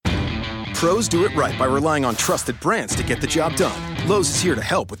Pros do it right by relying on trusted brands to get the job done. Lowe's is here to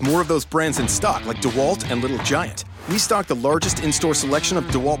help with more of those brands in stock like DeWalt and Little Giant. We stock the largest in-store selection of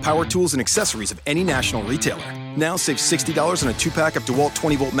DeWalt power tools and accessories of any national retailer. Now save $60 on a 2-pack of DeWalt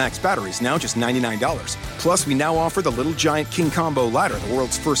 20-volt max batteries, now just $99. Plus, we now offer the Little Giant King Combo ladder, the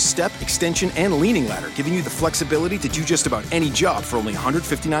world's first step, extension, and leaning ladder, giving you the flexibility to do just about any job for only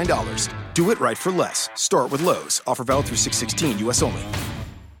 $159. Do it right for less. Start with Lowe's. Offer valid through 6/16, U.S. only.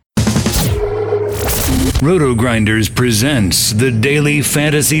 Roto-Grinders presents the Daily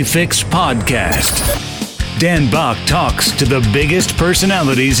Fantasy Fix podcast. Dan Bach talks to the biggest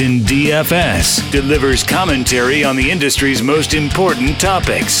personalities in DFS, delivers commentary on the industry's most important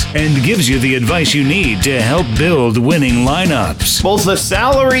topics, and gives you the advice you need to help build winning lineups. Both the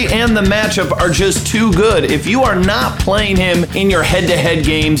salary and the matchup are just too good. If you are not playing him in your head-to-head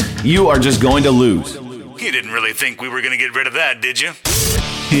games, you are just going to lose. You didn't really think we were going to get rid of that, did you?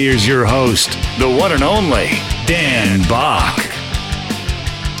 Here's your host, the one and only Dan Bach.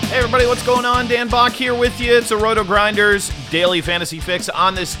 Hey everybody, what's going on? Dan Bach here with you. It's a Roto-Grinders Daily Fantasy Fix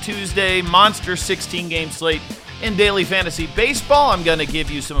on this Tuesday, monster 16-game slate in Daily Fantasy Baseball. I'm going to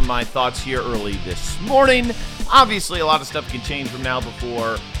give you some of my thoughts here early this morning. Obviously, a lot of stuff can change from now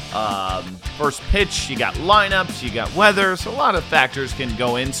before first pitch. You got lineups, you got weather, so a lot of factors can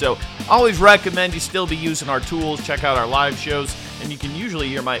go in. So always recommend you still be using our tools. Check out our live shows, and you can usually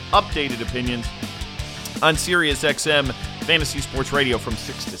hear my updated opinions on SiriusXM Fantasy Sports Radio from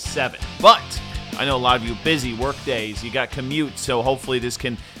 6 to 7. But I know a lot of you busy work days, you got commute, so hopefully this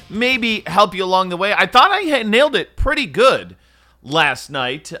can maybe help you along the way. I thought I had nailed it pretty good last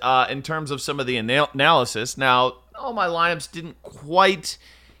night in terms of some of the analysis. Now, all my lineups didn't quite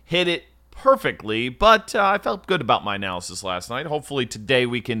hit it perfectly, but I felt good about my analysis last night. Hopefully today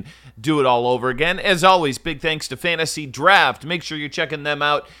we can do it all over again. As always, big thanks to FantasyDraft. Make sure you're checking them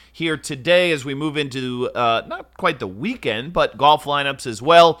out here today as we move into not quite the weekend, but golf lineups as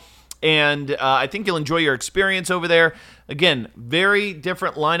well. And I think you'll enjoy your experience over there. Again, very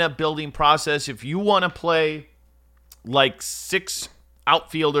different lineup building process. If you want to play like 6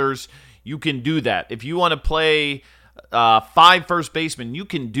 outfilders, you can do that. If you want to play 5 first basemen, you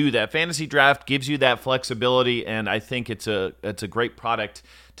can do that. FantasyDraft gives you that flexibility, and I think it's a great product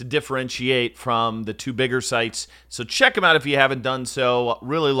to differentiate from the 2 bigger sites. So check them out if you haven't done so.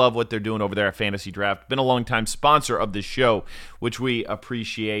 Really love what they're doing over there at FantasyDraft. Been a long-time sponsor of this show, which we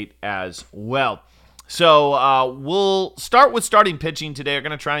appreciate as well. So we'll start with starting pitching today. We're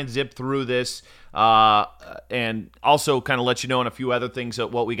going to try and zip through this and also kind of let you know on a few other things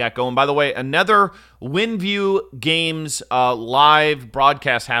of what we got going. By the way, another WinView Games live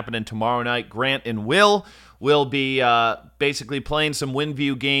broadcast happening tomorrow night. Grant and Will be basically playing some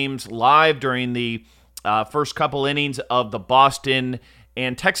WinView games live during the first couple innings of the Boston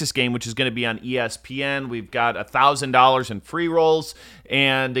and Texas game, which is going to be on ESPN. We've got $1,000 in free rolls.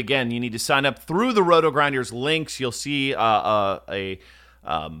 And again, you need to sign up through the Roto-Grinders links. You'll see a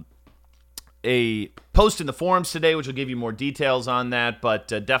post in the forums today, which will give you more details on that. But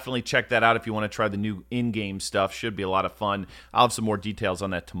definitely check that out if you want to try the new in-game stuff. Should be a lot of fun. I'll have some more details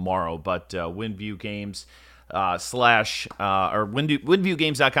on that tomorrow. But WinView Games or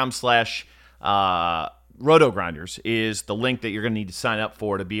WinViewGames.com/ Roto-Grinders is the link that you're going to need to sign up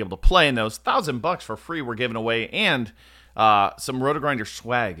for to be able to play in those. $1,000 for free we're giving away, and some Roto-Grinder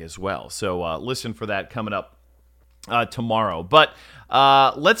swag as well. So listen for that coming up tomorrow. But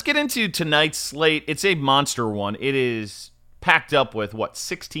let's get into tonight's slate. It's a monster one. It is packed up with,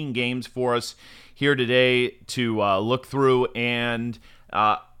 16 games for us here today to look through. And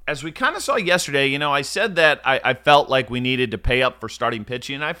as we kind of saw yesterday, I said that I felt like we needed to pay up for starting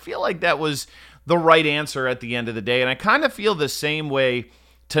pitching, and I feel like that was the right answer at the end of the day. And I kind of feel the same way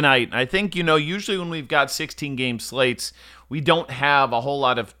tonight. I think, usually when we've got 16-game slates, we don't have a whole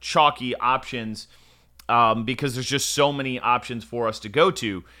lot of chalky options because there's just so many options for us to go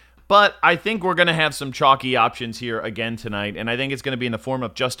to. But I think we're going to have some chalky options here again tonight, and I think it's going to be in the form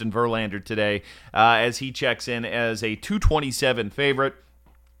of Justin Verlander today as he checks in as a 227 favorite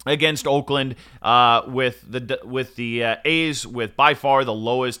against Oakland with the A's with by far the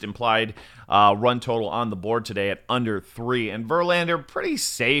lowest implied run total on the board today at under 3. And Verlander, pretty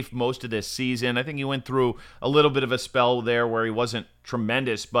safe most of this season. I think he went through a little bit of a spell there where he wasn't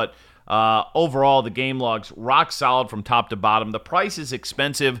tremendous, but overall the game log's rock solid from top to bottom. The price is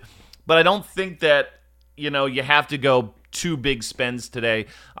expensive, but I don't think that you have to go 2 big spends today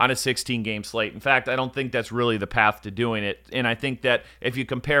on a 16-game slate. In fact, I don't think that's really the path to doing it. And I think that if you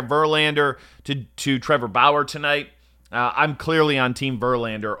compare Verlander to Trevor Bauer tonight, I'm clearly on Team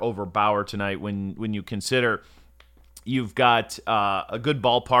Verlander over Bauer tonight when you consider You've got a good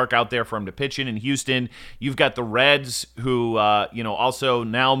ballpark out there for him to pitch in Houston. You've got the Reds, who also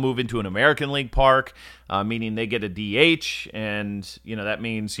now move into an American League park, meaning they get a DH, and that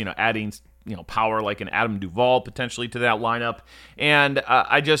means adding power like an Adam Duvall potentially to that lineup. And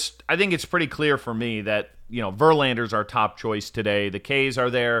I think it's pretty clear for me that Verlander's our top choice today. The K's are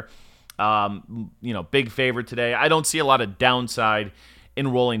there, big favorite today. I don't see a lot of downside in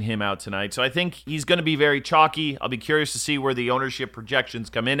rolling him out tonight. So I think he's going to be very chalky. I'll be curious to see where the ownership projections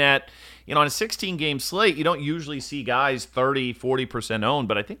come in at. On a 16-game slate, you don't usually see guys 30, 40% owned,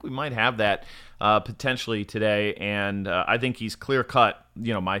 but I think we might have that potentially today. And I think he's clear-cut,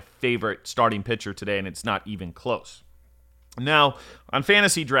 my favorite starting pitcher today, and it's not even close. Now, on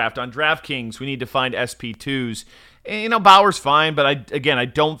Fantasy Draft, on DraftKings, we need to find SP2s. And, Bauer's fine, but I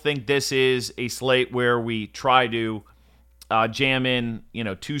don't think this is a slate where we try to jam in,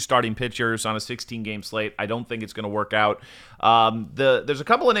 two starting pitchers on a 16-game slate. I don't think it's going to work out. There's a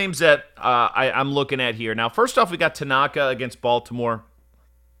couple of names that I'm looking at here. Now, first off, we got Tanaka against Baltimore.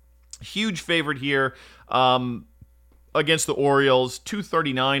 Huge favorite here against the Orioles,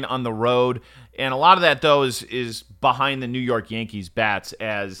 239 on the road. And a lot of that, though, is behind the New York Yankees bats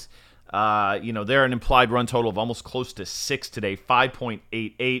as, they're an implied run total of almost close to 6 today,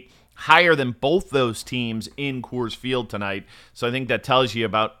 5.88. Higher than both those teams in Coors Field tonight. So I think that tells you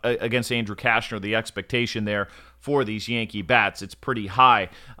about, against Andrew Kashner, the expectation there for these Yankee bats. It's pretty high.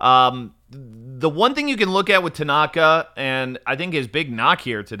 The one thing you can look at with Tanaka, and I think his big knock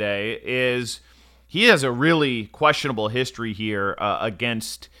here today, is he has a really questionable history here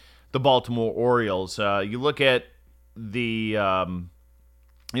against the Baltimore Orioles. You look at the...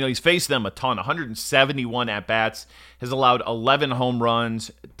 he's faced them a ton, 171 at-bats, has allowed 11 home runs,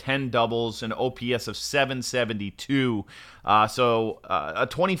 10 doubles, an OPS of 772. So a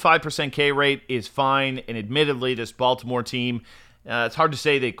 25% K rate is fine, and admittedly, this Baltimore team, it's hard to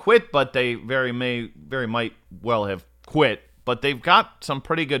say they quit, but they very might well have quit. But they've got some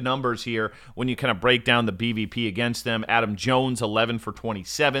pretty good numbers here when you kind of break down the BVP against them. Adam Jones, 11 for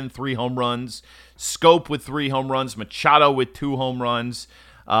 27, 3 home runs. Scope with 3 home runs. Machado with 2 home runs.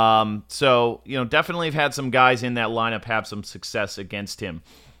 Definitely have had some guys in that lineup have some success against him.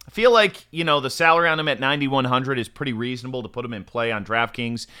 I feel like, the salary on him at 9,100 is pretty reasonable to put him in play on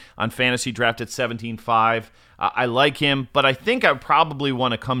DraftKings, on Fantasy Draft at 17.5. I like him, but I think I probably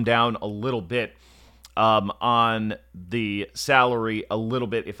want to come down a little bit on the salary a little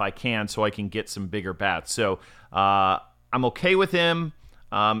bit if I can, so I can get some bigger bats. So I'm okay with him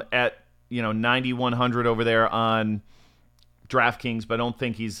at 9,100 over there on DraftKings, but I don't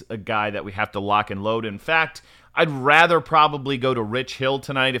think he's a guy that we have to lock and load. In fact, I'd rather probably go to Rich Hill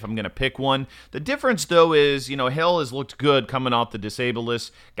tonight if I'm going to pick one. The difference, though, is, Hill has looked good coming off the disabled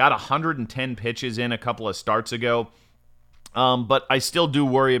list, got 110 pitches in a couple of starts ago, but I still do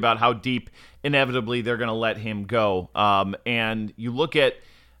worry about how deep inevitably they're going to let him go. And you look at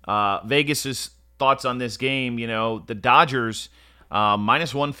Vegas's thoughts on this game, the Dodgers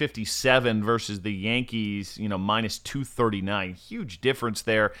minus 157 versus the Yankees, minus 239. Huge difference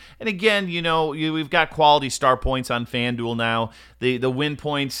there. And again, we've got quality star points on FanDuel now. The win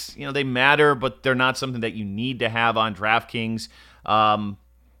points, they matter, but they're not something that you need to have on DraftKings.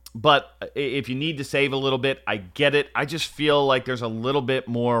 But if you need to save a little bit, I get it. I just feel like there's a little bit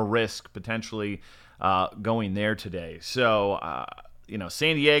more risk potentially going there today. So,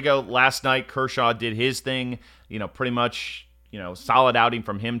 San Diego last night, Kershaw did his thing, pretty much, solid outing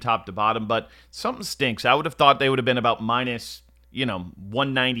from him top to bottom, but something stinks. I would have thought they would have been about minus,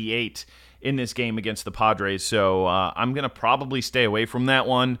 198 in this game against the Padres. So I'm going to probably stay away from that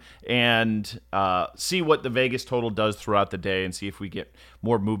one and see what the Vegas total does throughout the day and see if we get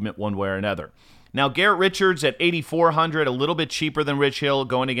more movement one way or another. Now, Garrett Richards at 8,400, a little bit cheaper than Rich Hill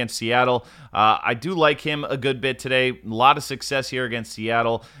going against Seattle. I do like him a good bit today. A lot of success here against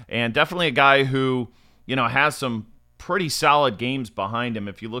Seattle, and definitely a guy who, has some pretty solid games behind him.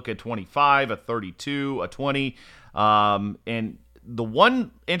 If you look at 25, a 32, a 20, and the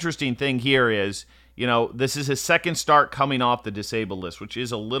one interesting thing here is, this is his second start coming off the disabled list, which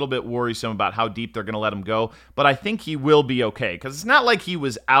is a little bit worrisome about how deep they're going to let him go. But I think he will be okay because it's not like he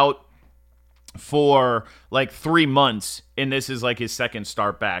was out for like 3 months and this is like his second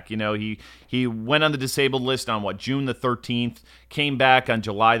start back. He went on the disabled list on June the 13th, came back on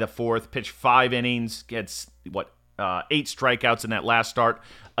July the 4th, pitched 5 innings, gets 8 strikeouts in that last start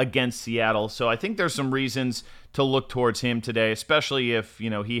against Seattle. So I think there's some reasons to look towards him today, especially if,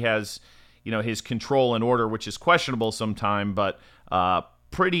 he has, his control and order, which is questionable sometime, but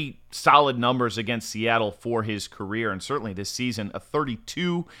pretty solid numbers against Seattle for his career, and certainly this season, a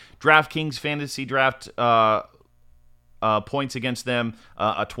 32 DraftKings Fantasy Draft points against them,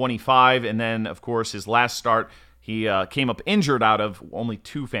 a 25, and then, of course, his last start, he came up injured out of only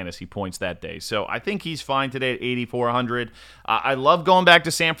 2 fantasy points that day. So I think he's fine today at 8,400. I love going back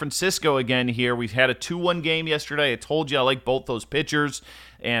to San Francisco again here. We've had a 2-1 game yesterday. I told you I like both those pitchers,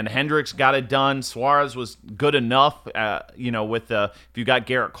 and Hendricks got it done. Suarez was good enough, with if you got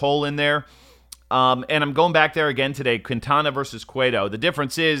Garrett Cole in there. And I'm going back there again today, Quintana versus Cueto. The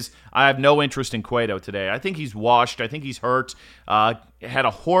difference is I have no interest in Cueto today. I think he's washed. I think he's hurt. Had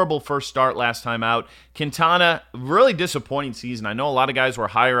a horrible first start last time out. Quintana, really disappointing season. I know a lot of guys were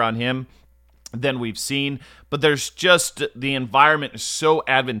higher on him than we've seen, but there's just the environment is so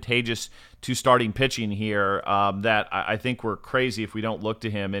advantageous to starting pitching here that I think we're crazy if we don't look to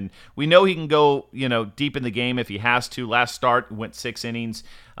him. And we know he can go, deep in the game if he has to. Last start, went 6 innings,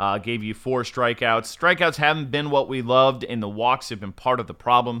 gave you 4 strikeouts. Strikeouts haven't been what we loved, and the walks have been part of the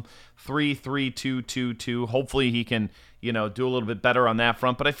problem. 3-3-2-2-2. Hopefully he can, do a little bit better on that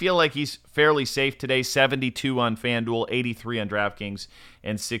front. But I feel like he's fairly safe today. 72 on FanDuel, 83 on DraftKings,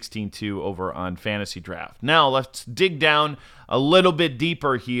 and 16-2 over on FantasyDraft. Now let's dig down a little bit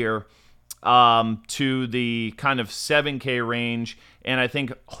deeper here to the kind of 7K range, and I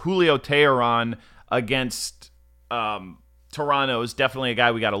think Julio Teheran against Toronto is definitely a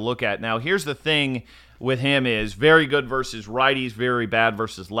guy we got to look at. Now, here's the thing with him is very good versus righties, very bad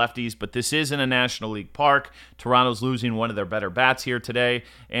versus lefties, but this is in a National League park. Toronto's losing one of their better bats here today,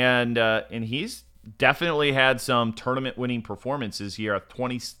 and he's definitely had some tournament-winning performances here, a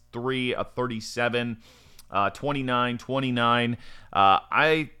 23, a 37, 29, 29.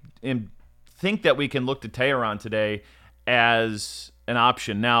 I think that we can look to Teheran today as an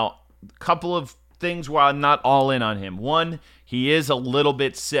option. Now, a couple of things where I'm not all in on him. One, he is a little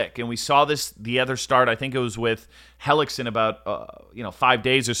bit sick, and we saw this the other start. I think it was with Hellickson about 5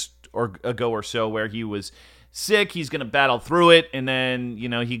 days ago or so, where he was sick. He's going to battle through it, and then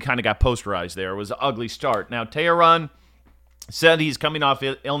he kind of got posterized there. It was an ugly start. Now, Teheran said he's coming off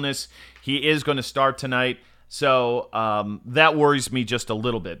illness. He is going to start tonight. So that worries me just a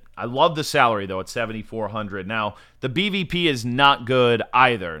little bit. I love the salary, though, at $7,400. Now, the BVP is not good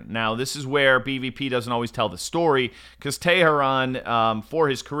either. Now, this is where BVP doesn't always tell the story, because Teheran, for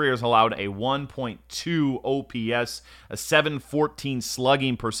his career, has allowed a 1.2 OPS, a 714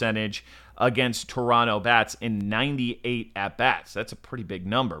 slugging percentage against Toronto bats in 98 at-bats. That's a pretty big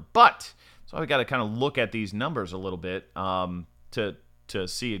number. But, so I've got to kind of look at these numbers a little bit to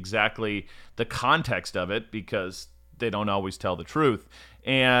see exactly the context of it, because they don't always tell the truth.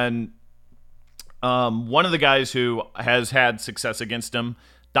 And one of the guys who has had success against him,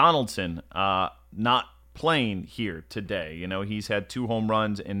 Donaldson, not playing here today. He's had 2 home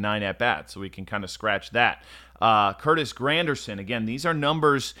runs and 9 at-bats, so we can kind of scratch that. Curtis Granderson, again, these are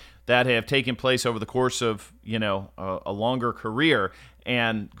numbers that have taken place over the course of, a longer career.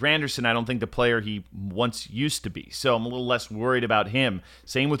 And Granderson, I don't think the player he once used to be. So I'm a little less worried about him.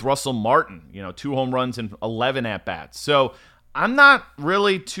 Same with Russell Martin, 2 home runs and 11 at-bats. So I'm not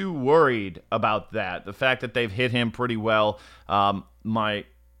really too worried about that, the fact that they've hit him pretty well. My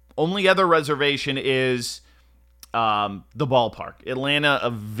only other reservation is the ballpark. Atlanta,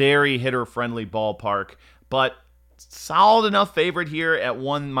 a very hitter-friendly ballpark, but solid enough favorite here at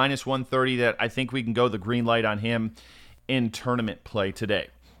 -130 that I think we can go the green light on him in tournament play today.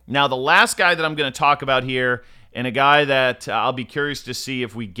 Now, the last guy that I'm going to talk about here, and a guy that I'll be curious to see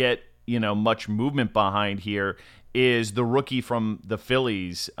if we get, much movement behind here, is the rookie from the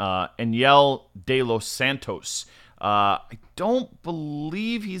Phillies, Enyel De Los Santos. I don't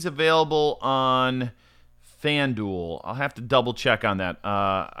believe he's available on FanDuel. I'll have to double check on that.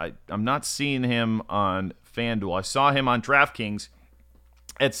 I'm not seeing him on FanDuel. I saw him on DraftKings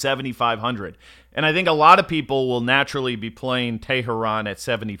at 7,500. And I think a lot of people will naturally be playing Teheran at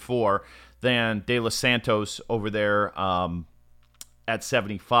 74 than De Los Santos over there at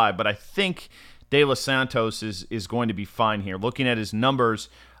 75. But I think De Los Santos is going to be fine here. Looking at his numbers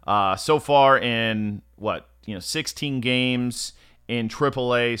so far in 16 games in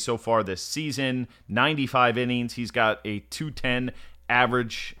AAA so far this season, 95 innings. He's got a 210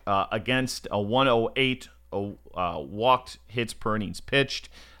 average against a 108 walked hits per innings pitched.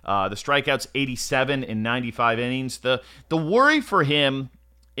 The strikeouts 87 in 95 innings. The worry for him,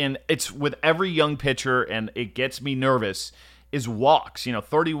 and it's with every young pitcher, and it gets me nervous, is walks.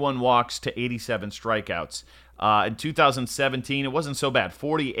 31 walks to 87 strikeouts. In 2017, it wasn't so bad.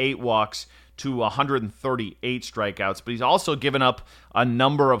 48 walks to 138 strikeouts, but he's also given up a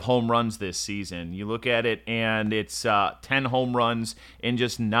number of home runs this season. You look at it, and it's 10 home runs in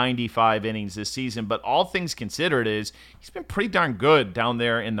just 95 innings this season. But all things considered, he's been pretty darn good down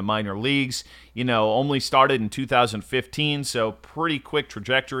there in the minor leagues. Only started in 2015, so pretty quick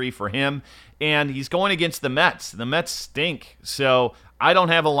trajectory for him. And he's going against the Mets. The Mets stink, so I don't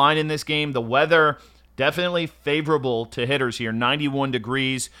have a line in this game. The weather definitely favorable to hitters here. 91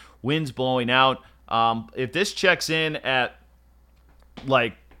 degrees. Winds blowing out. If this checks in at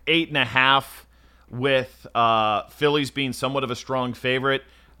like 8.5 with Phillies being somewhat of a strong favorite,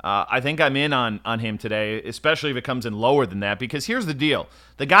 I think I'm in on him today, especially if it comes in lower than that. Because here's the deal.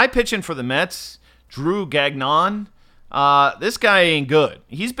 The guy pitching for the Mets, Drew Gagnon, this guy ain't good.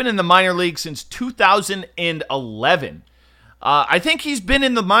 He's been in the minor leagues since 2011. I think he's been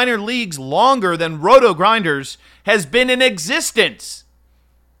in the minor leagues longer than Roto Grinders has been in existence.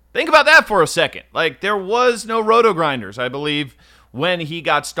 Think about that for a second. There was no Roto Grinders, I believe, when he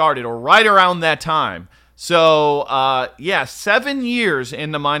got started, or right around that time. So, 7 years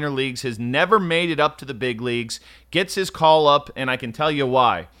in the minor leagues, has never made it up to the big leagues, gets his call up, and I can tell you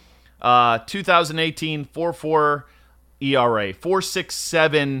why. 2018, 4.4 ERA,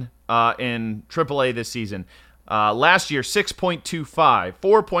 4.67 in AAA this season. Last year, 6.25,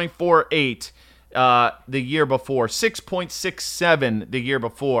 4.48 the year before, 6.67 the year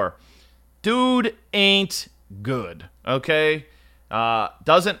before. Dude ain't good, okay? The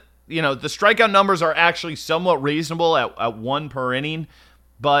strikeout numbers are actually somewhat reasonable at 1 per inning,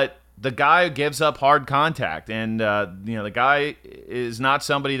 but the guy gives up hard contact, and the guy is not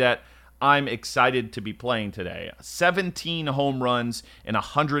somebody that I'm excited to be playing today. 17 home runs in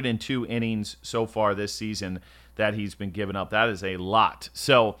 102 innings so far this season that he's been giving up. That is a lot.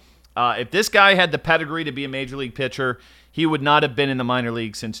 So if this guy had the pedigree to be a major league pitcher, he would not have been in the minor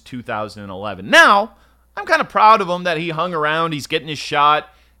league since 2011. Now, I'm kind of proud of him that he hung around. He's getting his shot.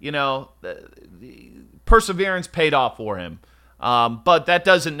 The perseverance paid off for him. But that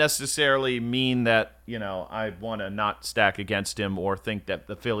doesn't necessarily mean that, I want to not stack against him or think that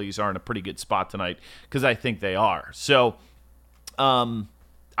the Phillies are in a pretty good spot tonight, because I think they are. So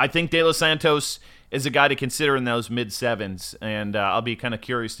I think De Los Santos is a guy to consider in those mid-sevens, and I'll be kind of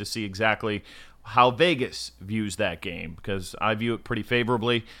curious to see exactly how Vegas views that game, because I view it pretty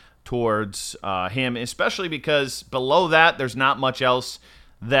favorably towards him, especially because below that, there's not much else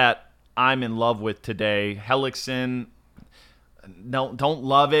that I'm in love with today. Hellickson, don't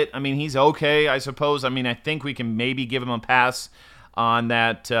love it. I mean, he's okay, I suppose. I mean, I think we can maybe give him a pass on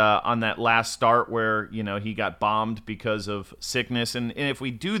that last start where, he got bombed because of sickness. And if we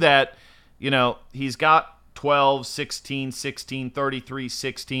do that, he's got 12, 16, 16, 33,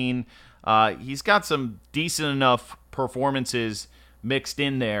 16. He's got some decent enough performances mixed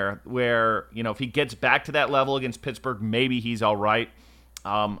in there where, if he gets back to that level against Pittsburgh, maybe he's all right.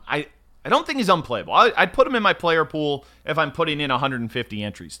 I don't think he's unplayable. I'd put him in my player pool if I'm putting in 150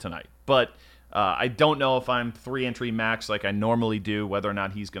 entries tonight. But I don't know if I'm 3-entry max like I normally do, whether or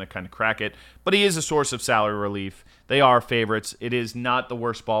not he's going to kind of crack it. But he is a source of salary relief. They are favorites. It is not the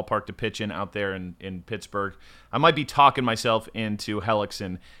worst ballpark to pitch in out there in Pittsburgh. I might be talking myself into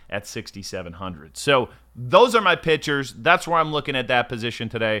Hellickson at 6,700. So those are my pitchers. That's where I'm looking at that position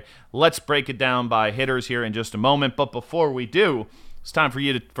today. Let's break it down by hitters here in just a moment. But before we do, it's time for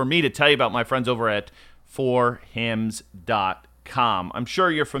me to tell you about my friends over at forhims.com. I'm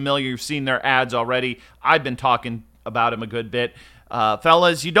sure you're familiar. You've seen their ads already. I've been talking about them a good bit.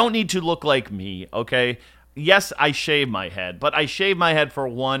 Fellas, you don't need to look like me, okay? Yes, I shave my head, but I shave my head for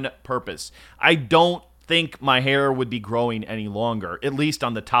one purpose. I don't think my hair would be growing any longer, at least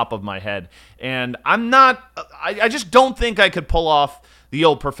on the top of my head. And I just don't think I could pull off the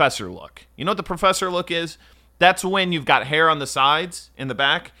old professor look. You know what the professor look is? That's when you've got hair on the sides, in the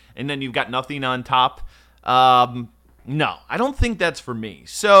back, and then you've got nothing on top. No, I don't think that's for me.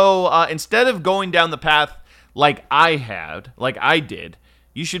 So instead of going down the path like I did,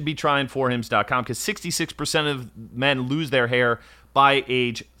 you should be trying forhims.com, because 66% of men lose their hair by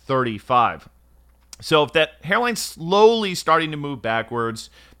age 35. So if that hairline's slowly starting to move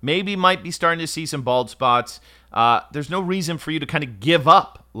backwards, maybe might be starting to see some bald spots, there's no reason for you to kind of give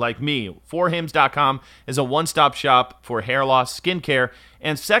up like me. Forhims.com is a one-stop shop for hair loss, skincare,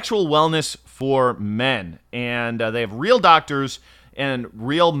 and sexual wellness for men. And they have real doctors and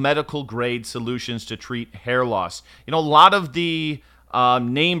real medical-grade solutions to treat hair loss. A lot of the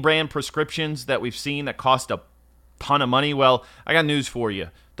name brand prescriptions that we've seen that cost a ton of money. Well, I got news for you.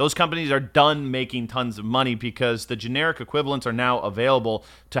 Those companies are done making tons of money because the generic equivalents are now available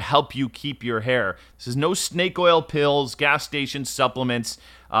to help you keep your hair. This is no snake oil pills, gas station supplements.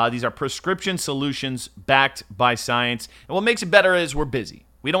 These are prescription solutions backed by science. And what makes it better is we're busy.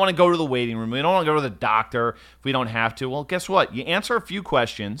 We don't want to go to the waiting room. We don't want to go to the doctor if we don't have to. Well, guess what? You answer a few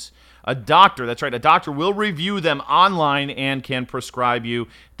questions. A doctor will review them online and can prescribe you.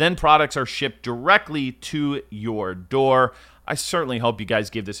 Then products are shipped directly to your door. I certainly hope you guys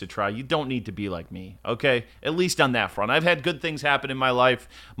give this a try. You don't need to be like me, okay? At least on that front. I've had good things happen in my life.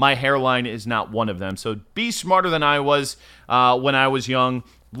 My hairline is not one of them. So be smarter than I was when I was young.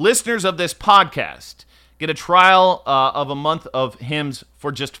 Listeners of this podcast, get a trial of a month of Hims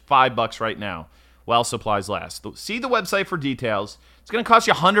for just $5 right now while supplies last. See the website for details. It's going to cost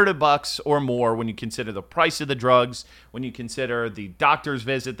you $100 or more when you consider the price of the drugs, when you consider the doctor's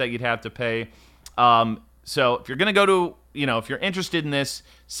visit that you'd have to pay. So if you're going to go to, if you're interested in this,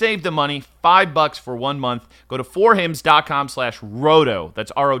 save the money, $5 for 1 month. Go to forhims.com/roto.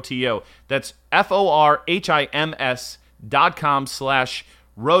 That's ROTO. That's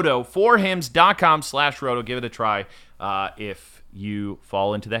FORHIMS.com/roto. Forhims.com/roto. Give it a try if you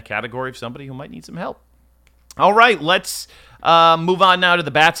fall into that category of somebody who might need some help. All right, let's move on now to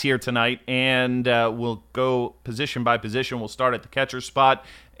the bats here tonight, and we'll go position by position. We'll start at the catcher spot.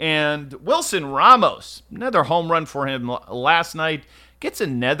 And Wilson Ramos, another home run for him last night, gets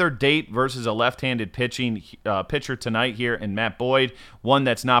another date versus a left-handed pitcher tonight here in Matt Boyd, one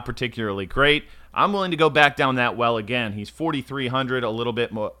that's not particularly great. I'm willing to go back down that well again. He's $4,300, a little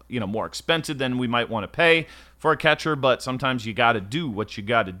bit more, more expensive than we might want to pay for a catcher, but sometimes you got to do what you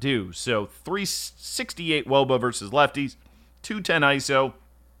got to do. So 368 WOBA versus lefties, 210 ISO,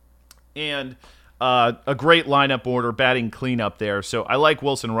 and a great lineup order, batting cleanup there. So I like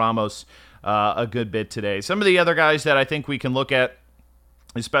Wilson Ramos a good bit today. Some of the other guys that I think we can look at,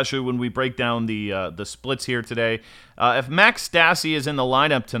 especially when we break down the splits here today. If Max Stassi is in the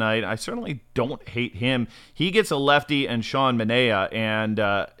lineup tonight, I certainly don't hate him. He gets a lefty and Sean Manaea, and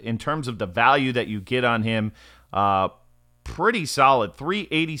in terms of the value that you get on him, pretty solid.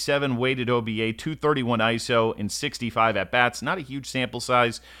 387 weighted OBA, 231 ISO, and 65 at-bats. Not a huge sample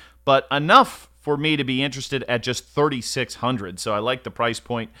size, but enough for me to be interested at just 3,600. So I like the price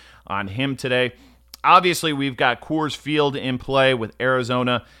point on him today. Obviously, we've got Coors Field in play with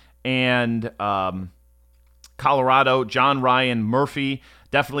Arizona and Colorado. John Ryan Murphy,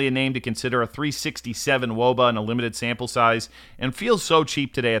 definitely a name to consider. A 367 WOBA and a limited sample size, and feels so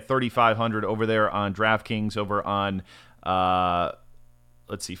cheap today at 3,500 over there on DraftKings, over on FanDuel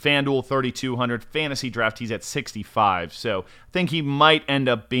 3,200. FantasyDraft, he's at 65. So I think he might end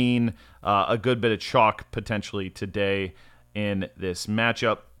up being a good bit of chalk potentially today in this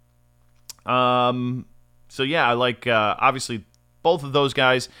matchup. So yeah, I like, obviously both of those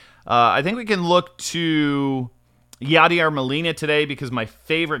guys. I think we can look to Yadier Molina today because my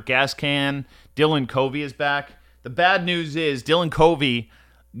favorite gas can, Dylan Covey, is back. The bad news is Dylan Covey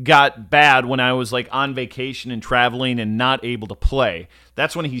got bad when I was on vacation and traveling and not able to play.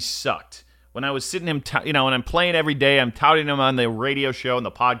 That's when he sucked. When I was sitting him, when I'm playing every day, I'm touting him on the radio show and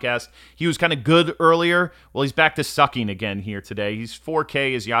the podcast. He was kind of good earlier. Well, he's back to sucking again here today. He's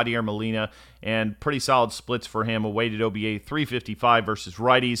 4K as Yadier Molina, and pretty solid splits for him. A weighted OBA 355 versus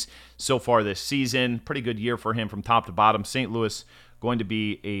righties so far this season. Pretty good year for him from top to bottom. St. Louis going to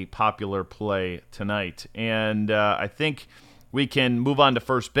be a popular play tonight. And I think we can move on to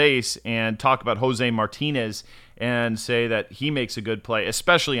first base and talk about Jose Martinez and say that he makes a good play,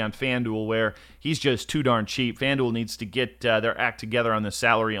 especially on FanDuel, where he's just too darn cheap. FanDuel needs to get their act together on the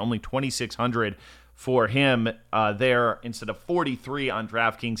salary. Only $2,600 for him there instead of $43 on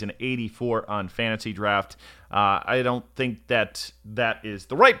DraftKings and $84 on FantasyDraft. I don't think that is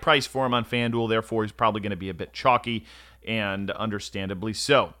the right price for him on FanDuel. Therefore, he's probably going to be a bit chalky, and understandably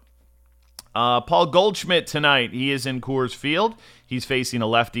so. Paul Goldschmidt tonight. He is in Coors Field. He's facing a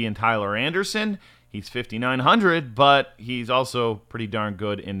lefty in Tyler Anderson. He's 5,900, but he's also pretty darn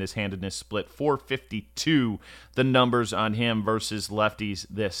good in this handedness split. 452, the numbers on him versus lefties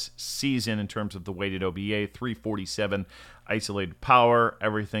this season in terms of the weighted OBA. 347 isolated power.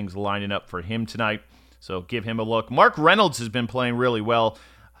 Everything's lining up for him tonight, so give him a look. Mark Reynolds has been playing really well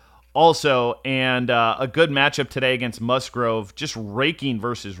also, and a good matchup today against Musgrove, just raking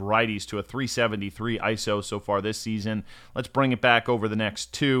versus righties to a 373 ISO so far this season. Let's bring it back over the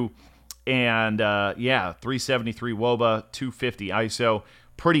next two. And 373 WOBA, 250 ISO.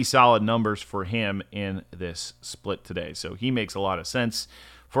 Pretty solid numbers for him in this split today. So he makes a lot of sense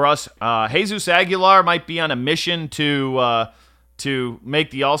for us. Jesus Aguilar might be on a mission to to make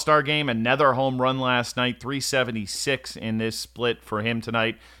the All-Star game. Another home run last night, 376 in this split for him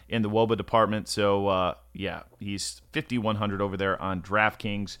tonight in the WOBA department. So, he's 5,100 over there on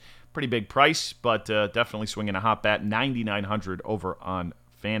DraftKings. Pretty big price, but definitely swinging a hot bat. 9,900 over on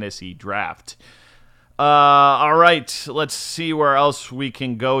FantasyDraft. All right, let's see where else we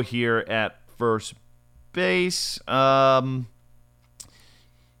can go here at first base. Ian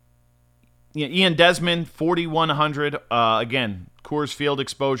Desmond, 4,100. Again, Coors Field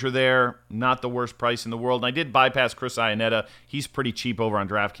exposure there, not the worst price in the world. And I did bypass Chris Iannetta. He's pretty cheap over on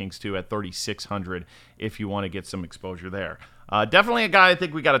DraftKings, too, at 3,600 if you want to get some exposure there. Definitely a guy I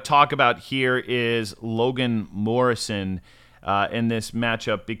think we got to talk about here is Logan Morrison in this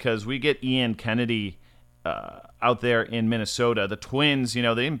matchup, because we get Ian Kennedy out there in Minnesota. The Twins, they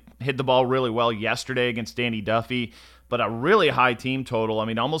didn't hit the ball really well yesterday against Danny Duffy, but a really high team total. I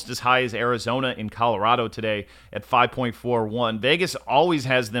mean, almost as high as Arizona in Colorado today at 5.41. Vegas always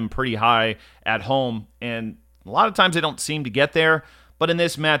has them pretty high at home, and a lot of times they don't seem to get there. But in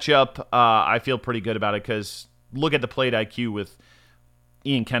this matchup, I feel pretty good about it, because look at the plate IQ with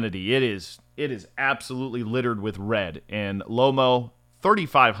Ian Kennedy. It is absolutely littered with red. And Lomo,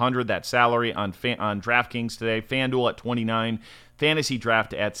 3,500, that salary on DraftKings today. FanDuel at 29.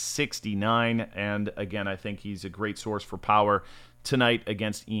 FantasyDraft at 69. And again, I think he's a great source for power tonight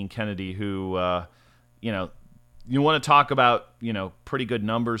against Ian Kennedy, who, you want to talk about, pretty good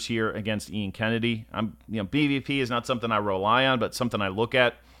numbers here against Ian Kennedy. BVP is not something I rely on, but something I look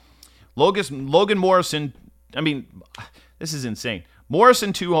at. Logan Morrison, this is insane.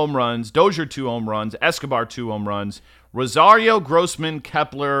 Morrison, 2 home runs. Dozier, 2 home runs. Escobar, 2 home runs. Rosario, Grossman,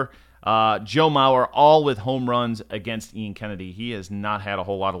 Kepler, Joe Mauer, all with home runs against Ian Kennedy. He has not had a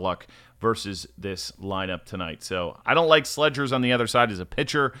whole lot of luck versus this lineup tonight. So I don't like Sledgers on the other side as a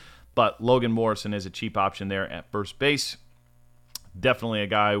pitcher, but Logan Morrison is a cheap option there at first base. Definitely a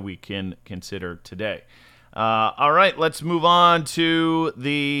guy we can consider today. All right, let's move on to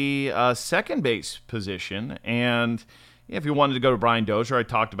the second base position. And if you wanted to go to Brian Dozier, I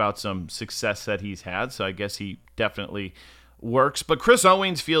talked about some success that he's had, so I guess he definitely works. But Chris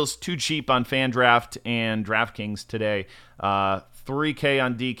Owings feels too cheap on FanDraft and DraftKings today. $3K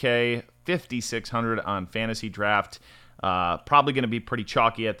on DK, $5,600 on FantasyDraft. Probably going to be pretty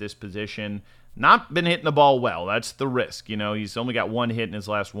chalky at this position. Not been hitting the ball well. That's the risk. He's only got 1 hit in his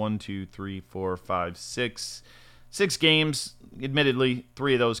last 6 games. Admittedly,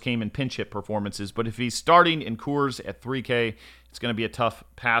 3 of those came in pinch hit performances. But if he's starting in Coors at 3K, it's going to be a tough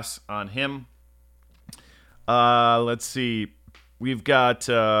pass on him. Let's see. We've got,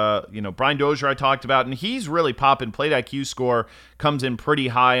 Brian Dozier I talked about, and he's really popping. Plate IQ score comes in pretty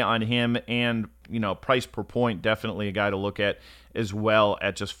high on him, and, price per point, definitely a guy to look at as well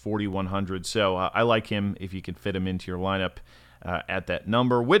at just 4,100. So I like him if you can fit him into your lineup at that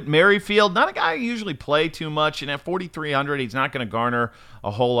number. Whit Merrifield, not a guy I usually play too much, and at 4,300, he's not going to garner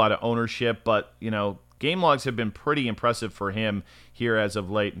a whole lot of ownership, but, game logs have been pretty impressive for him here as of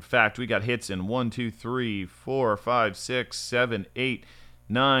late. In fact, we got hits in 1, 2, 3, 4, 5, 6, 7, 8,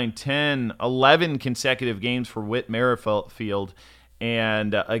 9, 10, 11 consecutive games for Whit Merrifield.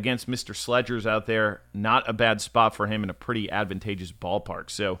 And against Mr. Sledgers out there, not a bad spot for him in a pretty advantageous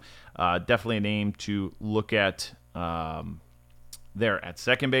ballpark. So definitely a name to look at there at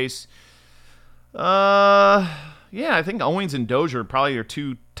second base. I think Owings and Dozier are probably your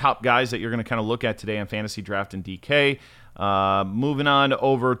 2 top guys that you're going to kind of look at today on FantasyDraft and DK. Moving on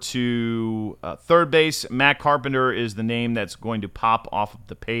over to third base, Matt Carpenter is the name that's going to pop off of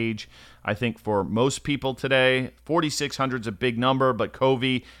the page, I think, for most people today. 4,600 is a big number, but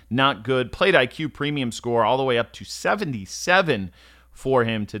Covey, not good. Plate IQ premium score all the way up to 77 for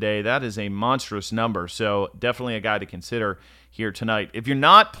him today. That is a monstrous number, so definitely a guy to consider here tonight. If you're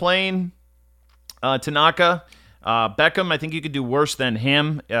not playing Tanaka, Beckham, I think you could do worse than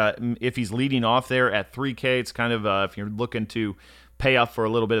him if he's leading off there at 3K. It's kind of, if you're looking to pay up for a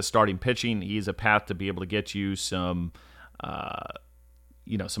little bit of starting pitching, he's a path to be able to get you some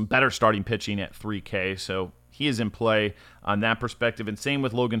better starting pitching at 3K. So he is in play on that perspective. And same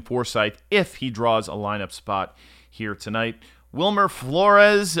with Logan Forsythe if he draws a lineup spot here tonight. Wilmer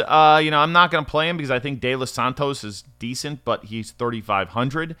Flores, I'm not going to play him because I think De Los Santos is decent, but he's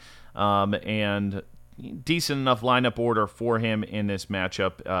 3,500. And decent enough lineup order for him in this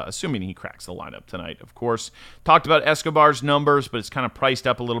matchup, assuming he cracks the lineup tonight, of course. Talked about Escobar's numbers, but it's kind of priced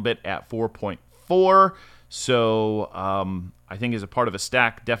up a little bit at 4.4. So I think as a part of a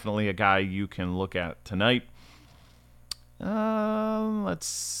stack, definitely a guy you can look at tonight. Let's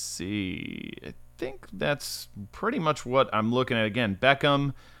see. I think that's pretty much what I'm looking at. Again,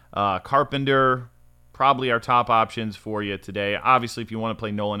 Beckham, Carpenter, probably our top options for you today. Obviously, if you want to play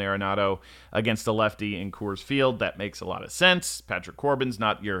Nolan Arenado against a lefty in Coors Field, that makes a lot of sense. Patrick Corbin's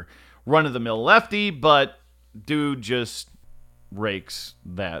not your run-of-the-mill lefty, but dude just rakes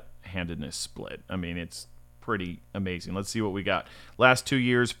that handedness split. I mean, it's pretty amazing. Let's see what we got. Last 2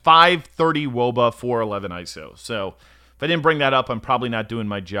 years, 530 WOBA, 411 ISO. So if I didn't bring that up, I'm probably not doing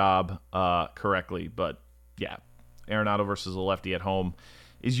my job correctly. But yeah, Arenado versus a lefty at home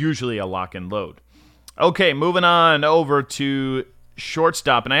is usually a lock and load. Okay, moving on over to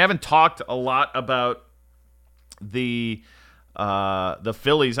shortstop. And I haven't talked a lot about the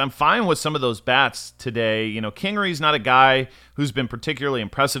Phillies. I'm fine with some of those bats today. You know, Kingery's not a guy who's been particularly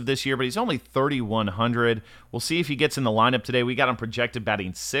impressive this year, but he's only 3,100. We'll see if he gets in the lineup today. We got him projected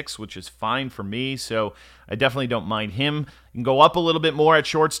batting 6, which is fine for me, so I definitely don't mind him. You can go up a little bit more at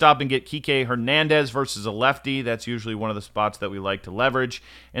shortstop and get Kike Hernandez versus a lefty. That's usually one of the spots that we like to leverage.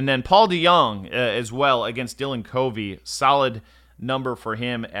 And then Paul DeJong as well against Dylan Covey. Solid number for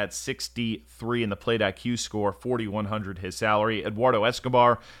him at 63 in the plate IQ score, 4,100 his salary. Eduardo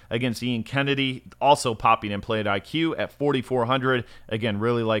Escobar against Ian Kennedy, also popping in plate IQ at 4,400. Again,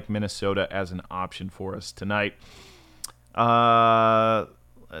 really like Minnesota as an option for us tonight.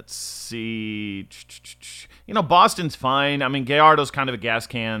 Let's see. You know, Boston's fine. I mean, Gallardo's kind of a gas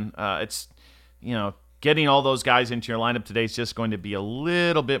can. It's, you know, getting all those guys into your lineup today is just going to be a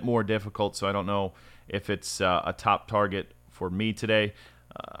little bit more difficult, so I don't know if it's a top target for me today.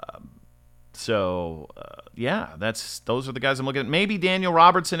 Yeah, those are the guys I'm looking at. Maybe Daniel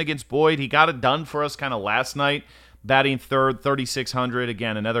Robertson against Boyd. He got it done for us kind of last night, batting third, 3,600.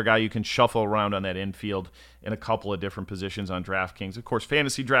 Again, another guy you can shuffle around on that infield in a couple of different positions on DraftKings. Of course,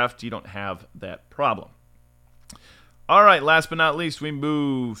 FantasyDraft, you don't have that problem. All right, last but not least, we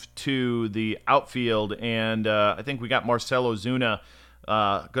move to outfield, and I think we got Marcell Ozuna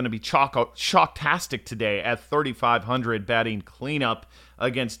going to be chalktastic today at 3,500, batting cleanup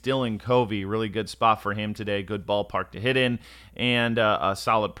against Dylan Covey. Really good spot for him today. Good ballpark to hit in, and a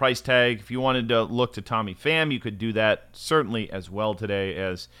solid price tag. If you wanted to look to Tommy Pham, you could do that certainly as well today,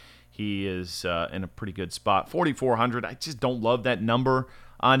 as he is in a pretty good spot. 4,400. I just don't love that number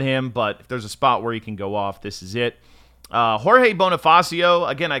on him, but if there's a spot where he can go off, this is it. Jorge Bonifacio,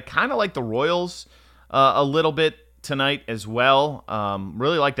 again, I kind of like the Royals a little bit tonight as well.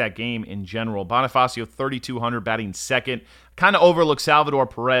 Really like that game in general. Bonifacio, 3,200, batting second. Kind of overlooked Salvador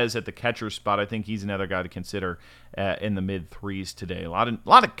Perez at the catcher spot. I think he's another guy to consider in the mid-threes today. A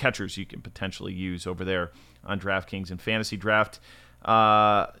lot of catchers you can potentially use over there on DraftKings and FantasyDraft.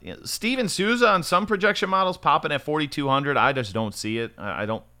 Steven Souza on some projection models popping at 4,200. I just don't see it. I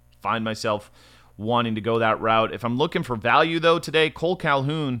don't find myself wanting to go that route. If I'm looking for value, though, today, Cole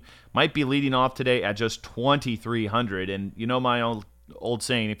Calhoun might be leading off today at just 2,300. And you know my old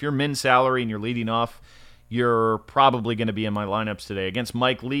saying, if you're min salary and you're leading off, you're probably going to be in my lineups today. Against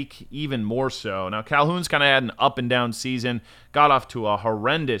Mike Leake, even more so. Now, Calhoun's kind of had an up-and-down season, got off to a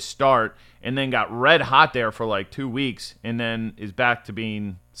horrendous start, and then got red hot there for like 2 weeks, and then is back to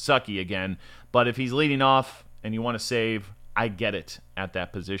being sucky again. But if he's leading off and you want to save, I get it at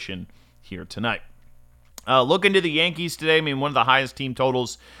that position here tonight. Look into the Yankees today. I mean, one of the highest team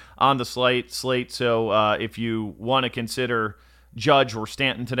totals on the slate. So if you want to consider Judge or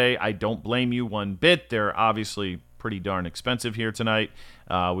Stanton today, I don't blame you one bit. They're obviously pretty darn expensive here tonight.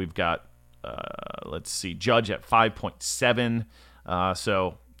 We've got, Judge at 5.7.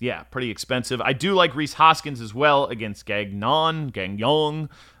 So, yeah, pretty expensive. I do like Rhys Hoskins as well against Gagnon, Guy Gayan.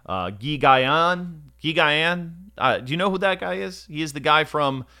 Do you know who that guy is? He is the guy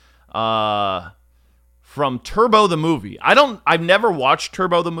from Turbo the movie. I've never watched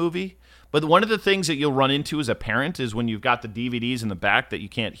Turbo the movie, but one of the things that you'll run into as a parent is when you've got the DVDs in the back that you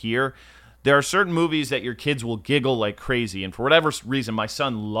can't hear, there are certain movies that your kids will giggle like crazy, and for whatever reason, my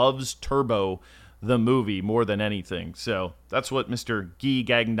son loves Turbo the movie more than anything. So that's what Mr. Guy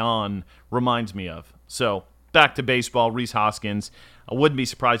Gagnon reminds me of. So back to baseball, Rhys Hoskins. I wouldn't be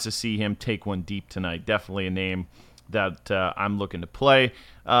surprised to see him take one deep tonight. Definitely a name that I'm looking to play.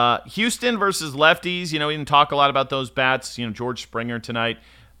 Houston versus lefties. You know, we didn't talk a lot about those bats. You know, George Springer tonight.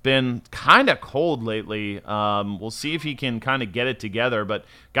 Been kind of cold lately. We'll see if he can kind of get it together, but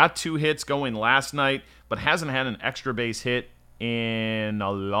got 2 hits going last night, but hasn't had an extra base hit in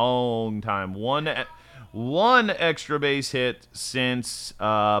a long time. One extra base hit since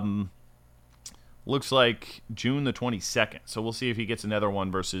looks like June the 22nd. So we'll see if he gets another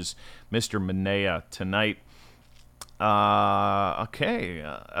one versus Mr. Manaea tonight. Other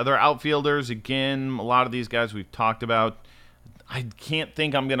outfielders, again, a lot of these guys we've talked about. I can't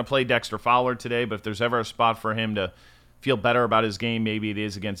think I'm going to play Dexter Fowler today, but if there's ever a spot for him to feel better about his game. Maybe it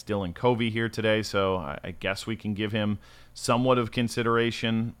is against Dylan Covey here today, so I guess we can give him somewhat of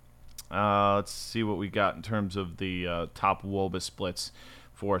consideration. Let's see what we got in terms of the top WOBA splits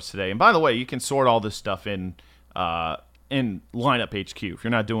for us today. And by the way, you can sort all this stuff in Lineup HQ. If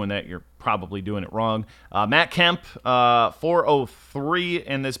you're not doing that, you're probably doing it wrong. Matt Kemp, 403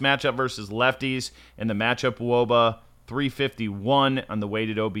 in this matchup versus lefties. In the matchup WOBA, 351 on the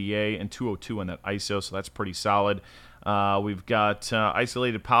weighted OBA and 202 on that ISO, so that's pretty solid. We've got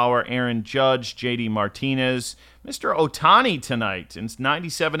isolated power, Aaron Judge, JD Martinez, Mr. Ohtani tonight. And it's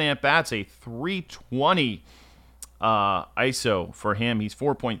 97 at-bats, a 320 ISO for him. He's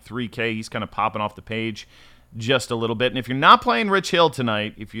 4.3K. He's kind of popping off the page just a little bit. And if you're not playing Rich Hill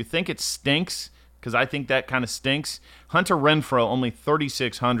tonight, if you think it stinks, because I think that kind of stinks, Hunter Renfroe, only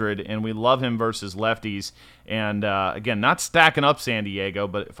 3,600, and we love him versus lefties. And, again, not stacking up San Diego,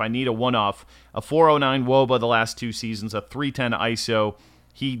 but if I need a one-off, a 409 WOBA the last 2 seasons, a 310 ISO,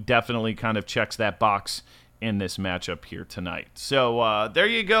 he definitely kind of checks that box in this matchup here tonight. So there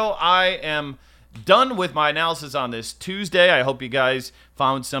you go. I am done with my analysis on this Tuesday. I hope you guys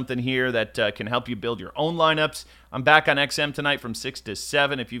found something here that can help you build your own lineups. I'm back on XM tonight from 6 to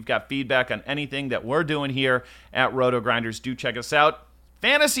 7. If you've got feedback on anything that we're doing here at Roto Grinders, do check us out.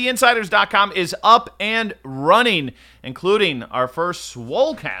 FantasyInsiders.com is up and running, including our first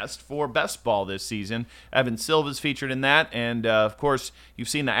Swolecast for Best Ball this season. Evan Silva's featured in that, and of course, you've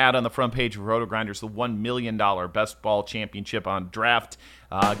seen the ad on the front page of Roto Grinders, the $1 million Best Ball Championship on draft.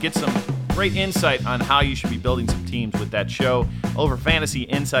 Get some great insight on how you should be building some teams with that show. Over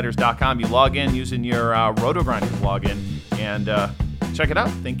FantasyInsiders.com, you log in using your Roto Grinders login, and check it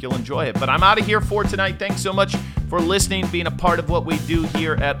out. Think you'll enjoy it. But I'm out of here for tonight. Thanks so much for listening, being a part of what we do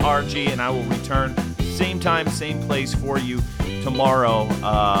here at RG, and I will return same time, same place for you tomorrow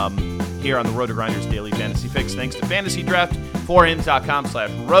here on the Roto Grinders Daily Fantasy Fix. Thanks to FantasyDraft,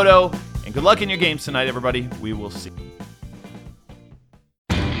 forhim.com/roto, and good luck in your games tonight, everybody. We will see.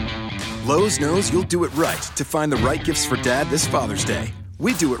 Lowe's knows you'll do it right to find the right gifts for Dad this Father's Day.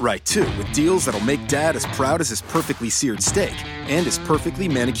 We do it right, too, with deals that'll make Dad as proud as his perfectly seared steak and his perfectly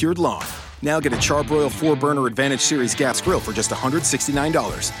manicured lawn. Now get a Charbroil 4-burner Advantage Series gas grill for just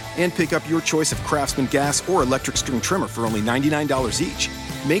 $169 and pick up your choice of Craftsman gas or electric string trimmer for only $99 each.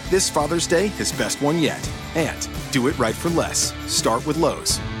 Make this Father's Day his best one yet. And do it right for less. Start with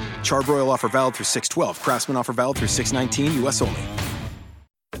Lowe's. Charbroil offer valid through 6/12. Craftsman offer valid through 6/19, U.S. only.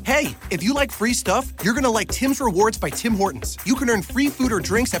 Hey, if you like free stuff, you're going to like Tim's Rewards by Tim Hortons. You can earn free food or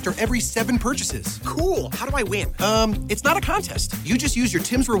drinks after every 7 purchases. Cool. How do I win? It's not a contest. You just use your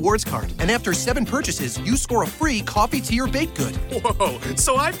Tim's Rewards card, and after 7 purchases, you score a free coffee, tea, or baked good. Whoa,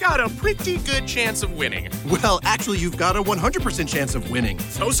 so I've got a pretty good chance of winning. Well, actually, you've got a 100% chance of winning.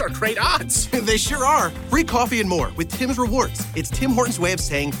 Those are great odds. They sure are. Free coffee and more with Tim's Rewards. It's Tim Hortons' way of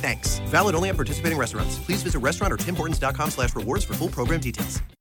saying thanks. Valid only at participating restaurants. Please visit restaurant or timhortons.com/rewards for full program details.